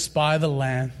come to spy the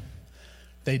land.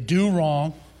 They do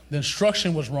wrong. The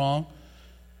instruction was wrong,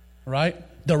 right?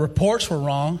 The reports were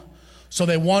wrong. So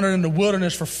they wandered in the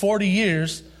wilderness for 40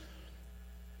 years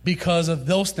because of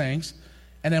those things.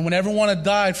 And then when everyone had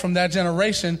died from that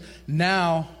generation,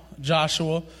 now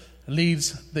Joshua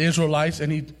leads the Israelites,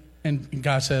 and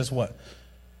God says what?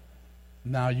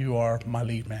 Now you are my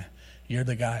lead man. You're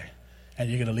the guy, and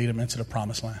you're going to lead them into the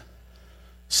promised land.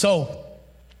 So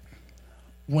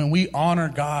when we honor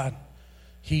God,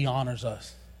 he honors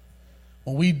us.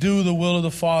 When we do the will of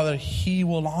the Father, he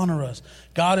will honor us.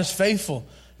 God is faithful.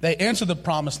 They enter the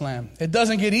promised land. It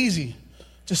doesn't get easy.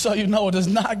 Just so you know, it does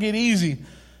not get easy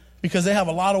because they have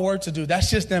a lot of work to do.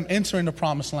 That's just them entering the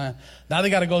promised land. Now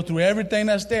they got to go through everything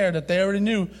that's there that they already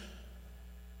knew.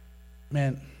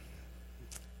 Man,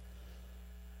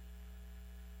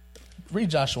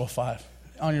 read Joshua 5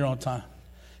 on your own time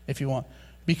if you want.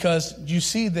 Because you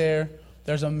see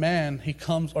there's a man, he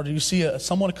comes, or you see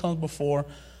someone comes before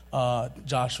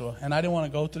Joshua. And I didn't want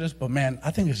to go through this, but man, I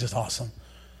think it's just awesome.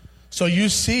 So you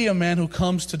see a man who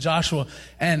comes to Joshua,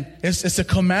 and it's the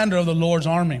commander of the Lord's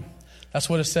army. That's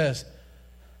what it says.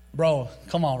 Bro,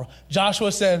 come on, bro.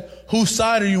 Joshua said, whose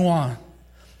side are you on?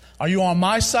 Are you on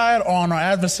my side or on our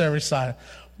adversary's side?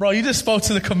 Bro, you just spoke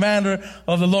to the commander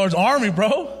of the Lord's army,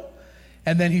 bro.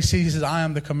 And then he says, I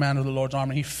am the commander of the Lord's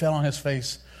army. He fell on his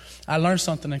face. I learned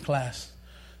something in class.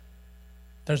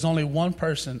 There's only one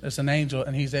person, it's an angel,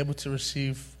 and he's able to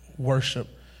receive worship.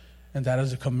 And that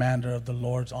is the commander of the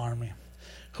Lord's army.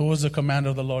 Who is the commander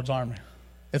of the Lord's army?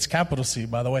 It's capital C,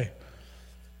 by the way.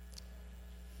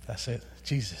 That's it.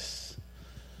 Jesus.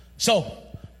 So,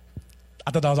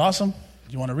 I thought that was awesome.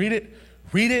 You want to read it?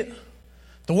 Read it.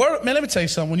 The word, man, let me tell you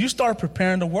something. When you start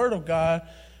preparing the word of God,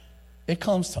 it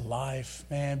comes to life,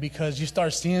 man, because you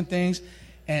start seeing things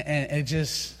and it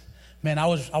just, man, I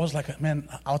was like, man,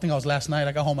 I think I was last night.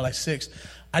 I got home at like 6.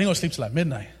 I didn't go to sleep till like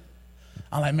midnight.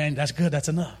 I'm like, man, that's good. That's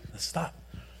enough. Let's stop.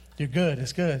 You're good.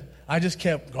 It's good. I just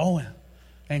kept going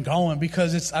and going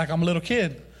because it's like I'm a little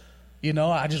kid. You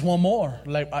know, I just want more.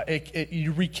 Like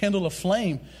you rekindle a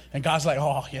flame, and God's like,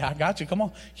 oh, yeah, I got you. Come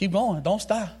on. Keep going. Don't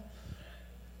stop.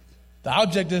 The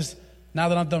object is, now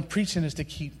that I'm done preaching, is to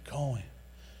keep going,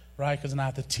 right? Because then I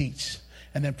have to teach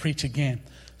and then preach again.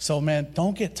 So, man,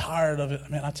 don't get tired of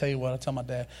it. Man, I tell you what, I tell my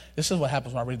dad, this is what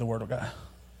happens when I read the Word of God.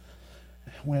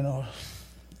 When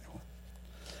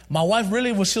my wife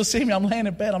really, when she'll see me, I'm laying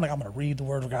in bed, I'm like, I'm going to read the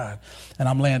Word of God. And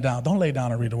I'm laying down. Don't lay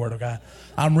down and read the Word of God.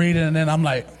 I'm reading, and then I'm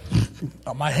like,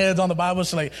 my head's on the Bible.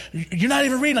 She's like, you're not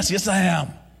even reading. I said, yes, I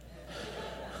am.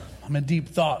 I'm in deep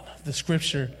thought, the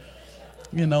Scripture.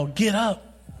 You know, get up.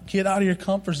 Get out of your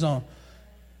comfort zone.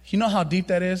 You know how deep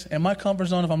that is? In my comfort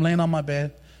zone, if I'm laying on my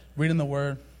bed, reading the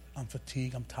Word, I'm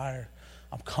fatigued, I'm tired,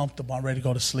 I'm comfortable, I'm ready to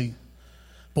go to sleep.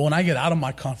 But when I get out of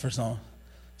my comfort zone,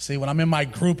 see, when I'm in my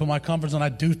group, in my comfort zone, I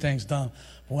do things dumb.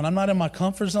 But when I'm not in my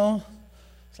comfort zone,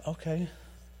 it's like, okay,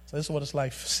 so this is what it's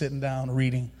like sitting down,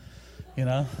 reading, you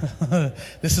know.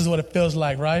 This is what it feels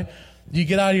like, right? You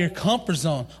get out of your comfort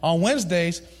zone. On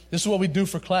Wednesdays, this is what we do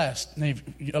for class. And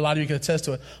a lot of you can attest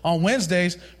to it. On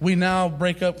Wednesdays, we now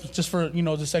break up, just for, you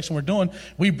know, the section we're doing,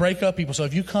 we break up people. So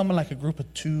if you come in like a group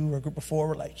of 2 or a group of 4,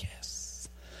 we're like, yes,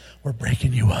 we're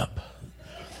breaking you up.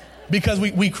 Because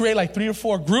we create like 3 or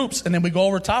 4 groups, and then we go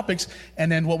over topics,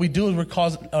 and then what we do is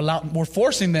we're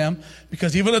forcing them,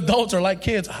 because even adults are like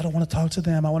kids. I don't want to talk to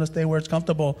them. I want to stay where it's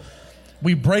comfortable.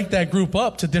 We break that group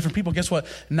up to different people. Guess what?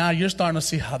 Now you're starting to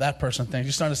see how that person thinks.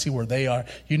 You're starting to see where they are.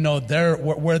 You know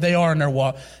where they are in their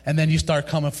walk, and then you start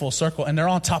coming full circle. And they're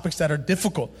on topics that are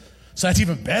difficult, so that's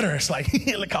even better. It's like,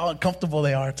 look how uncomfortable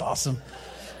they are. It's awesome,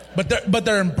 but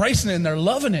they're embracing it and they're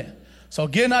loving it. So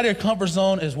getting out of your comfort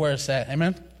zone is where it's at.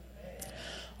 Amen.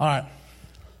 All right.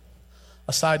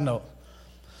 A side note.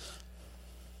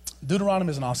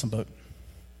 Deuteronomy is an awesome book.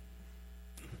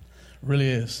 It really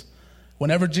is.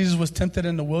 Whenever Jesus was tempted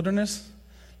in the wilderness,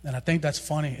 and I think that's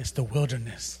funny, it's the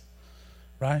wilderness,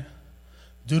 right?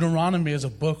 Deuteronomy is a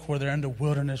book where they're in the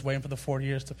wilderness waiting for the 40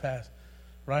 years to pass,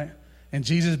 right? And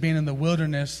Jesus being in the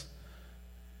wilderness,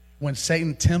 when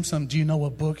Satan tempts him, do you know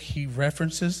what book he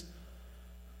references?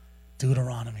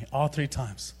 Deuteronomy, all 3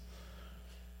 times.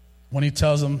 When he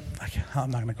tells him, I'm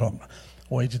not going to go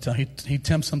away to tell. He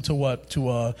tempts him to what?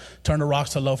 To turn the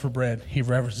rocks to loaf for bread. He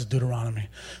references Deuteronomy.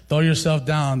 Throw yourself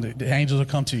down. The angels will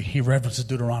come to you. He references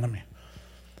Deuteronomy.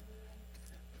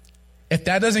 If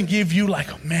that doesn't give you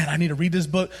like, oh, man, I need to read this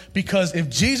book. Because if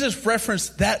Jesus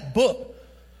referenced that book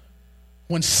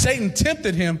when Satan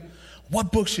tempted him,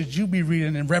 what book should you be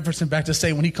reading and referencing back to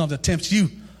say when he comes and tempts you?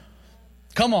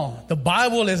 Come on. The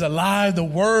Bible is alive. The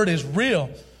Word is real.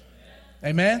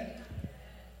 Amen?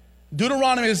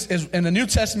 Deuteronomy is in the New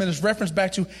Testament is referenced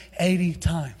back to 80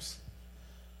 times.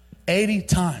 80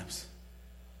 times.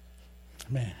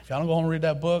 Man, if y'all don't go home and read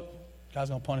that book, God's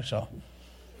going to punish y'all.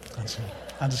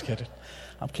 I'm just kidding.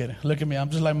 I'm kidding. Look at me. I'm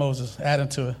just like Moses, adding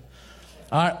to it.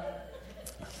 All right.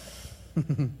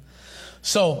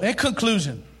 So, in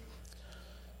conclusion,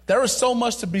 there is so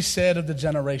much to be said of the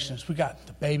generations. We got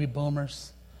the baby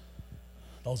boomers,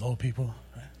 those old people.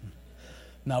 Right?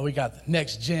 Now we got the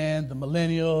next gen, the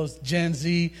millennials, Gen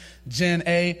Z, Gen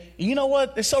A. And you know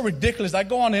what? It's so ridiculous. I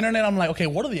go on the internet, I'm like, okay,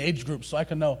 what are the age groups so I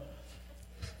can know?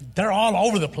 They're all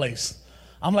over the place.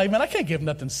 I'm like, man, I can't give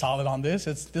nothing solid on this.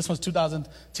 This one's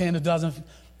 2010 to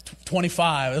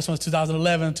 2025. This one's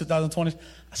 2011, 2020.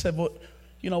 I said, well,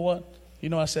 you know what?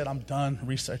 I said, I'm done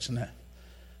researching that.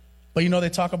 But they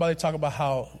talk about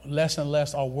how less and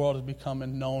less our world is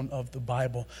becoming known of the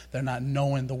Bible. They're not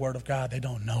knowing the Word of God. They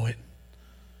don't know it.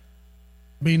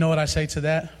 But you know what I say to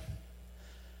that?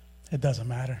 It doesn't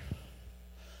matter.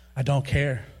 I don't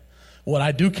care. What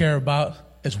I do care about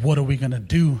is what are we going to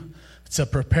do to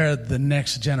prepare the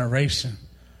next generation?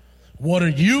 What are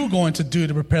you going to do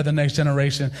to prepare the next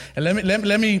generation? And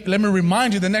let me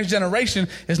remind you, the next generation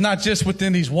is not just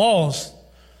within these walls.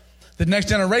 The next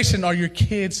generation are your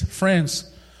kids' friends.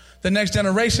 The next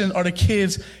generation are the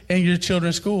kids in your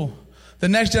children's school. The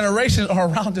next generation are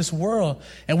around this world.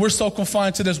 And we're so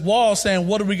confined to this wall saying,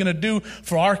 what are we going to do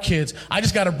for our kids? I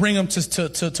just got to bring them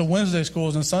to Wednesday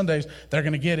schools and Sundays. They're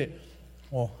going to get it.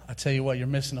 Well, I tell you what, you're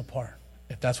missing a part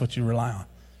if that's what you rely on.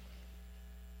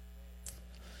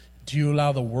 Do you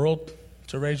allow the world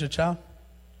to raise your child?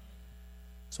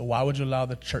 So why would you allow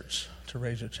the church to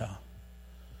raise your child?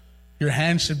 Your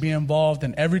hands should be involved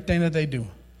in everything that they do.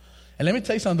 And let me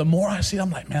tell you something, the more I see it,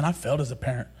 I'm like, man, I failed as a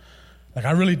parent. Like,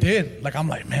 I really did. Like, I'm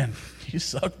like, man, you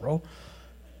suck, bro.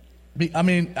 I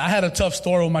mean, I had a tough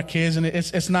story with my kids, and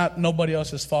it's not nobody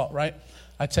else's fault, right?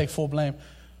 I take full blame.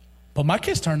 But my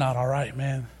kids turned out all right,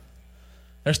 man.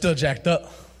 They're still jacked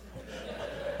up.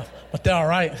 But they're all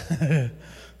right.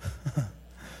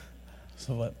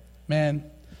 So what? Man,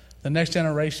 the next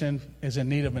generation is in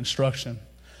need of instruction.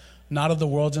 Not of the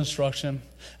world's instruction,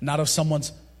 not of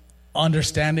someone's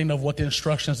understanding of what the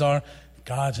instructions are,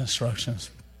 God's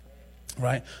instructions,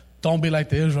 right? Don't be like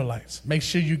the Israelites. Make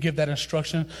sure you give that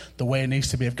instruction the way it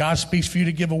needs to be. If God speaks for you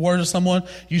to give a word to someone,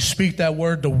 you speak that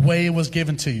word the way it was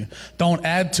given to you. Don't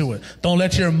add to it. Don't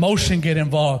let your emotion get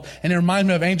involved. And it reminds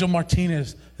me of Angel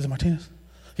Martinez. Is it Martinez?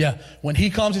 Yeah. When he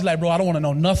comes, he's like, bro, I don't want to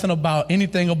know nothing about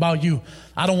anything about you.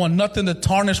 I don't want nothing to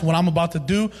tarnish what I'm about to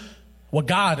do, what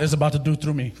God is about to do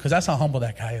through me. Because that's how humble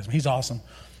that guy is. He's awesome.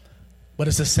 But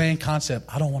it's the same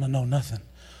concept. I don't want to know nothing.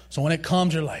 So when it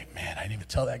comes, you're like, man, I didn't even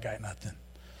tell that guy nothing.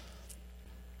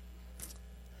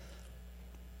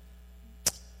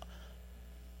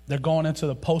 They're going into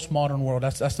the postmodern world.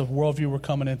 That's the worldview we're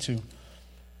coming into.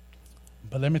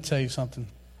 But let me tell you something.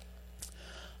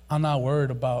 I'm not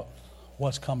worried about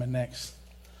what's coming next.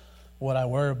 What I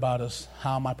worry about is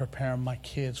how am I preparing my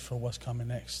kids for what's coming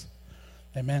next.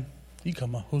 Amen. You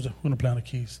come up. Who's going to play on the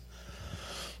keys?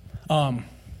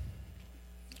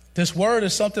 This word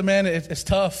is something, man, it's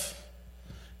tough.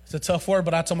 It's a tough word,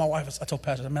 but I told my wife, I told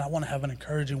Pastor, man, I want to have an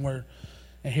encouraging word.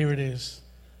 And here it is.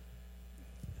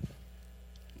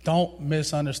 Don't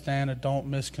misunderstand or don't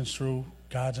misconstrue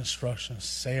God's instructions.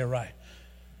 Say it right.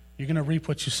 You're going to reap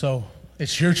what you sow.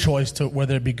 It's your choice to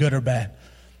whether it be good or bad.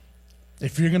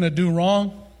 If you're going to do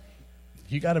wrong,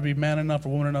 you got to be man enough or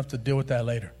woman enough to deal with that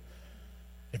later.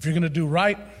 If you're going to do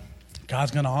right,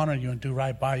 God's going to honor you and do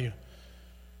right by you.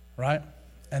 Right?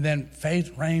 And then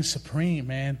faith reigns supreme,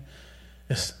 man.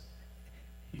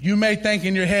 You may think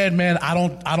in your head, man, I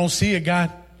don't see it,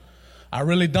 God. I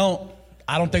really don't.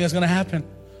 I don't think it's going to happen.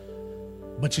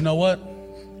 But you know what?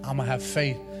 I'm going to have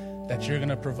faith that you're going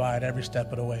to provide every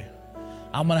step of the way.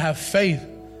 I'm going to have faith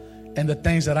in the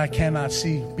things that I cannot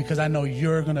see because I know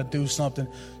you're going to do something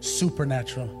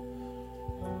supernatural.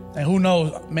 And who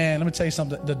knows, man, let me tell you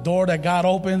something. The door that God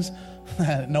opens,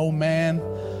 no man,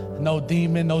 no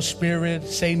demon, no spirit,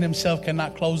 Satan himself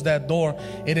cannot close that door.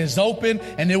 It is open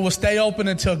and it will stay open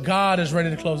until God is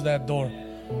ready to close that door.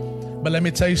 But let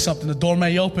me tell you something. The door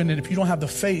may open, and if you don't have the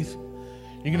faith,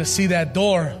 you're going to see that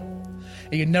door,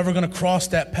 and you're never going to cross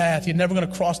that path. You're never going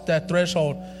to cross that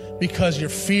threshold because your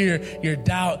fear, your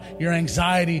doubt, your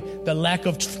anxiety, the lack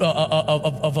of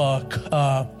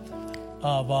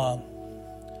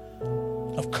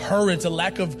courage, the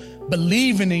lack of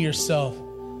believing in yourself.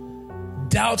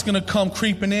 Doubt's going to come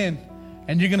creeping in,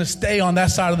 and you're going to stay on that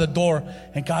side of the door,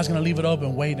 and God's going to leave it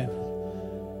open, waiting.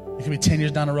 It could be 10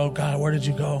 years down the road. God, where did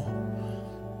you go?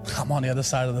 I'm on the other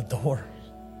side of the door.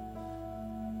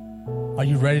 Are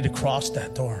you ready to cross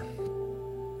that door?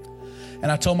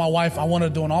 And I told my wife I wanted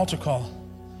to do an altar call.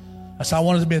 I said I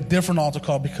wanted to be a different altar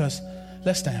call because,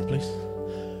 let's stand, please.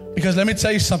 Because let me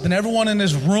tell you something. Everyone in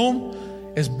this room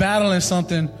is battling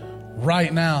something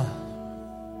right now.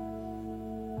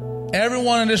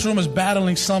 Everyone in this room is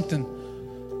battling something.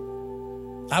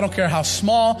 I don't care how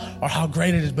small or how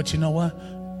great it is, but you know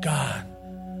what? God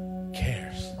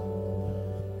cares.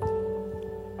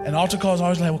 And altar calls are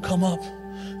always like, well, come up.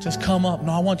 Just come up.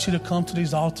 No, I want you to come to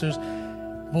these altars.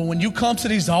 But when you come to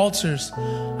these altars,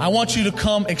 I want you to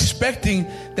come expecting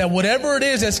that whatever it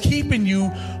is that's keeping you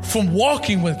from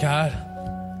walking with God,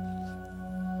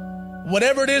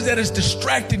 whatever it is that is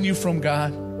distracting you from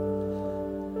God,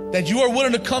 that you are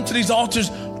willing to come to these altars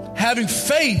having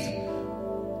faith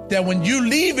that when you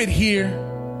leave it here,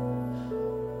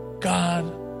 God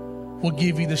will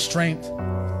give you the strength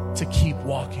to keep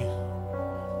walking.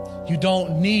 You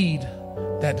don't need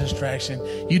that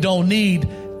distraction. You don't need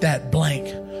that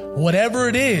blank. Whatever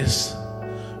it is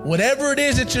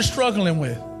that you're struggling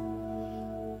with.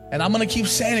 And I'm going to keep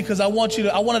saying it because I want it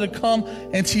to come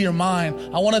into your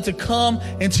mind. I want it to come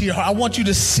into your heart. I want you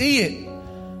to see it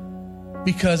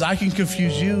because I can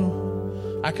confuse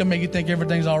you. I can make you think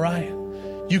everything's all right.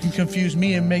 You can confuse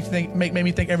me and make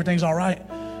me think everything's all right.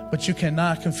 But you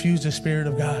cannot confuse the Spirit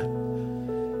of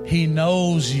God. He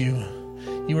knows you.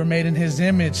 You were made in His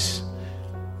image.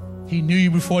 He knew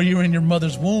you before you were in your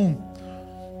mother's womb.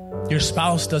 Your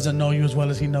spouse doesn't know you as well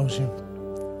as he knows you.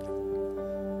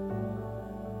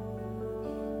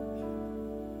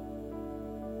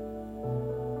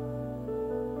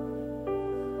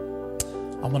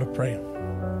 I'm going to pray.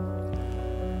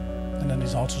 And then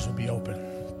these altars will be open.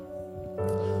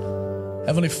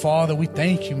 Heavenly Father, we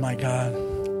thank you, my God.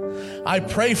 I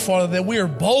pray, Father, that we are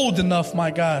bold enough,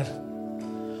 my God,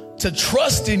 to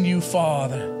trust in you,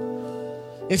 Father.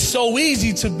 It's so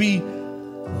easy to be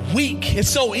weak. It's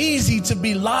so easy to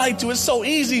be lied to. It's so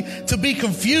easy to be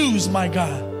confused, my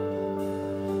God.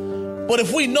 But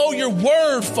if we know your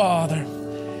word, Father,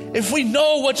 if we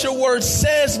know what your word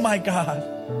says, my God,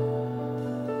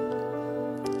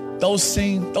 those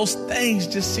things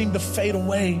just seem to fade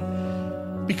away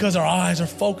because our eyes are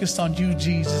focused on you,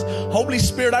 Jesus. Holy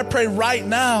Spirit, I pray right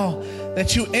now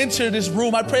that you enter this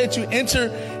room. I pray that you enter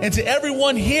into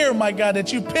everyone here, my God,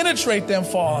 that you penetrate them,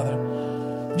 Father.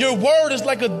 Your word is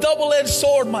like a double-edged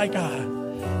sword, my God.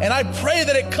 And I pray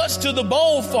that it cuts to the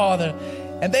bone, Father,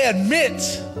 and they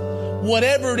admit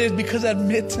whatever it is, because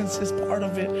admittance is part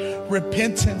of it.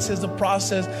 Repentance is the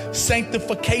process.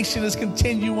 Sanctification is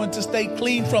continuing to stay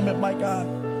clean from it, my God.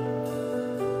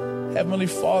 Heavenly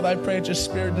Father, I pray that your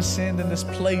Spirit descend in this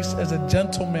place as a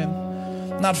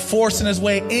gentleman, not forcing his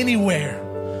way anywhere,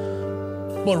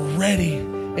 but ready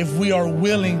if we are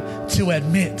willing to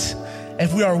admit,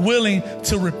 if we are willing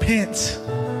to repent.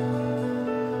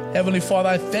 Heavenly Father,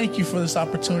 I thank you for this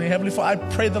opportunity. Heavenly Father,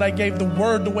 I pray that I gave the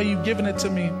word the way you've given it to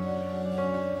me.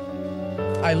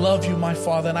 I love you, my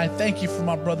Father, and I thank you for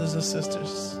my brothers and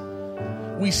sisters.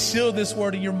 We seal this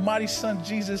word in your mighty Son,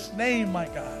 Jesus' name, my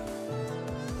God.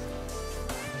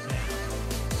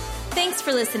 Thanks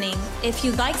for listening. If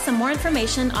you'd like some more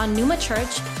information on Pneuma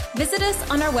Church, visit us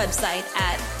on our website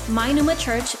at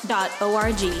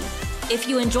mypneumachurch.org. If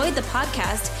you enjoyed the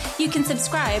podcast, you can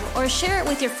subscribe or share it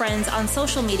with your friends on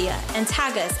social media and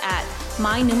tag us at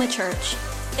My Pneuma Church.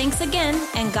 Thanks again,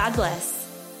 and God bless.